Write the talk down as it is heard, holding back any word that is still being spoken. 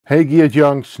Hey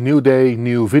Gearjunkies, new day,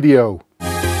 new video.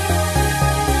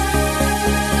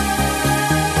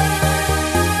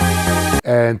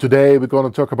 And today we're going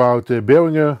to talk about the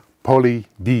Behringer Poly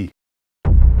D.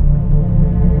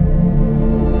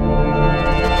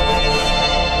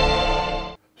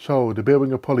 So the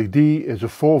Behringer Poly D is a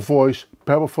 4-voice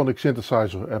paraphonic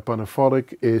synthesizer, and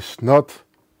paraphonic is not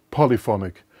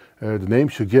polyphonic. The name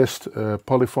suggests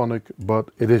polyphonic, but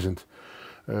it isn't.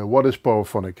 What is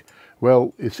paraphonic?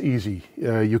 Well, it's easy.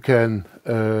 You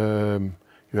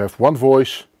have one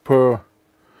voice per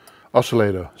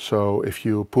oscillator. So if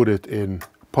you put it in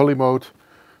poly mode,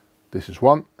 this is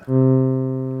 1,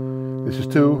 this is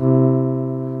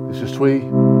 2, this is 3,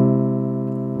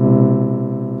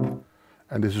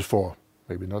 and this is 4.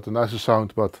 Maybe not the nicest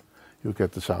sound, but you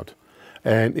get the sound.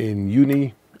 And in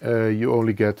uni, you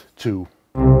only get 2.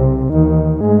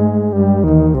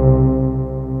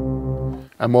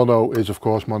 And mono is of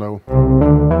course mono.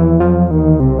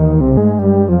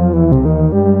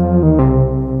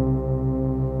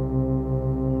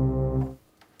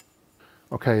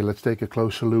 Okay, let's take a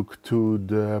closer look to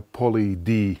the Poly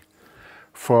D.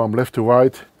 From left to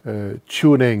right,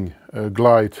 tuning,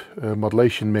 glide,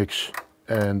 modulation mix,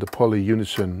 and the poly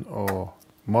unison or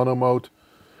mono mode.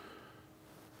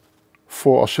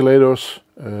 4 oscillators,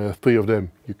 3 of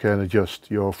them you can adjust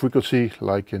your frequency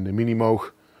like in the mini Moog,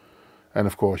 and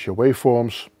of course your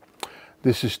waveforms.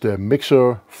 This is the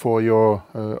mixer for your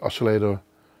oscillator,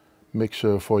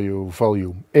 mixer for your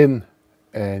volume in,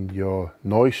 and your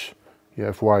noise. You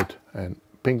have white and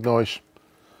pink noise.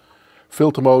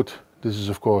 Filter mode, this is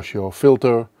of course your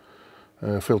filter,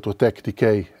 filter attack,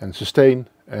 decay and sustain,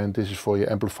 and this is for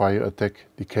your amplifier attack,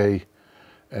 decay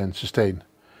and sustain.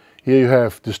 Here you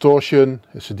have distortion,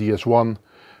 it's a DS1,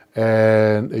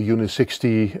 and a Unit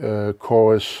 60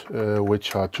 chorus,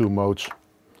 which are 2 modes.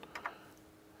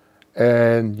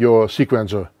 And your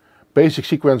sequencer, basic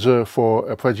sequencer for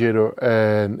arpeggiator,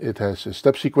 and it has a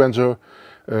step sequencer.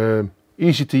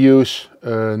 Easy to use,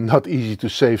 not easy to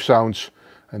save sounds,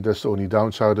 and that's the only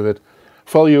downside of it.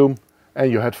 Volume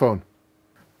and your headphone.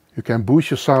 You can boost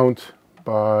your sound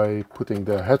by putting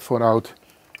the headphone out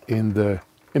in the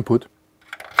input.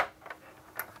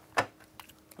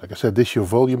 Like I said, this is your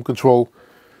volume control.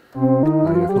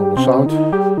 Now you have normal sound.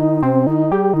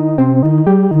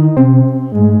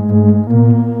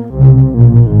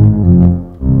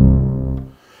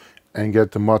 And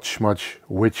get the much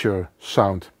richer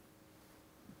sound.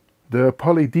 The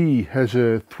Poly D has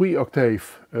a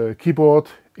 3-octave keyboard.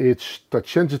 It's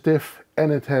touch sensitive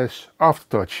and it has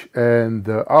aftertouch. And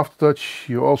the aftertouch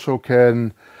you also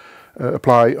can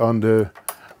apply on the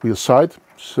wheel side.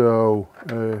 So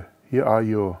here are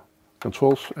your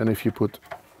controls, and if you put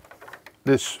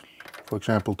this, for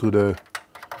example, to the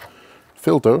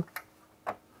filter,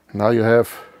 now you have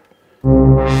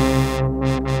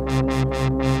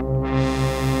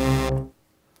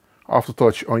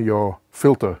aftertouch on your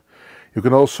filter. You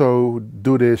can also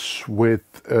do this with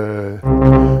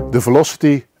the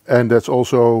velocity, and that's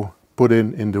also put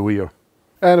in the rear.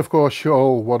 And of course you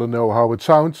all want to know how it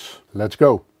sounds. Let's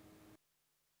go!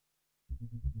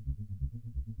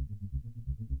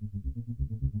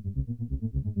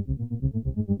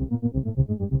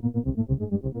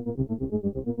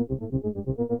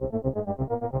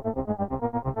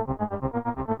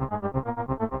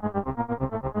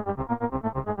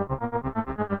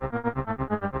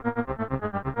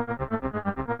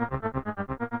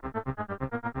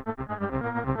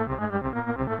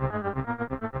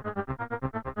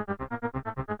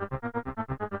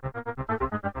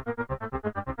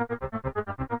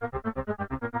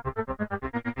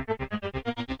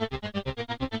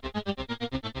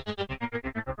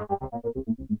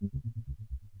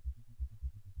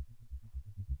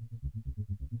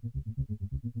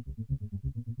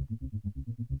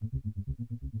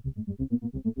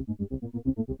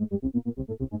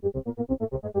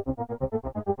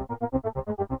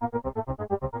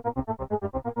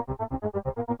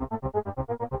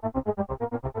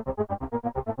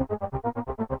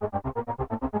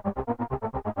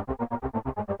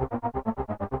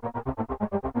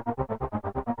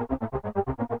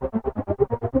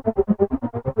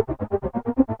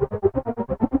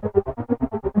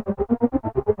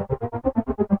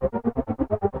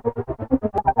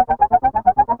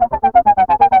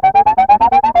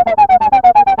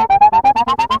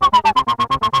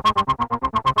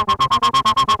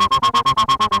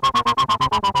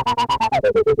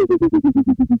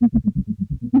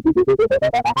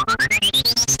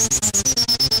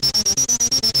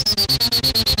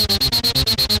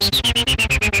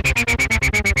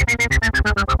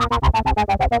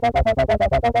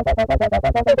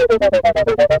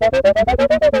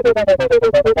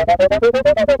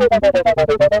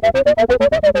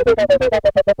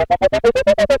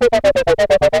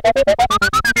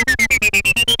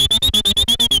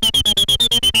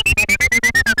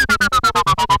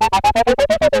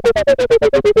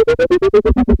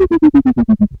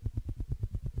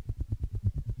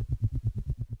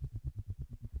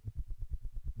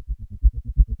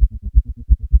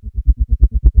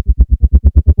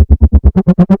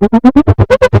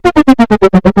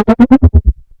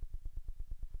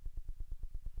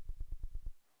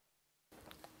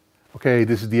 Okay,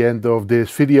 this is the end of this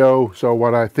video. So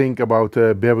what I think about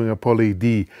Behringer Poly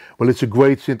D. Well, it's a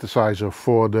great synthesizer.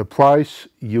 For the price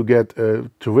you get a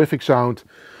terrific sound,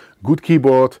 good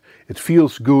keyboard, it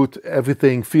feels good,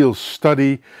 everything feels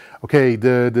steady. Okay,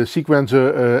 the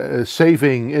sequencer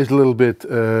saving is a little bit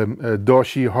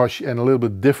doshy, harsh and a little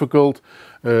bit difficult,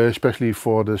 especially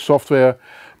for the software,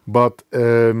 but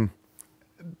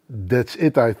that's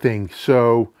it, I think.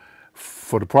 So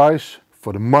for the price,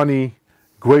 for the money,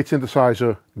 great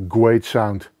synthesizer, great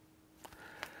sound.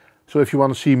 So if you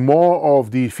want to see more of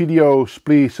these videos,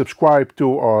 please subscribe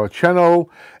to our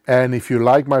channel. And if you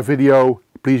like my video,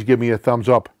 please give me a thumbs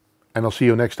up. And I'll see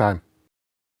you next time.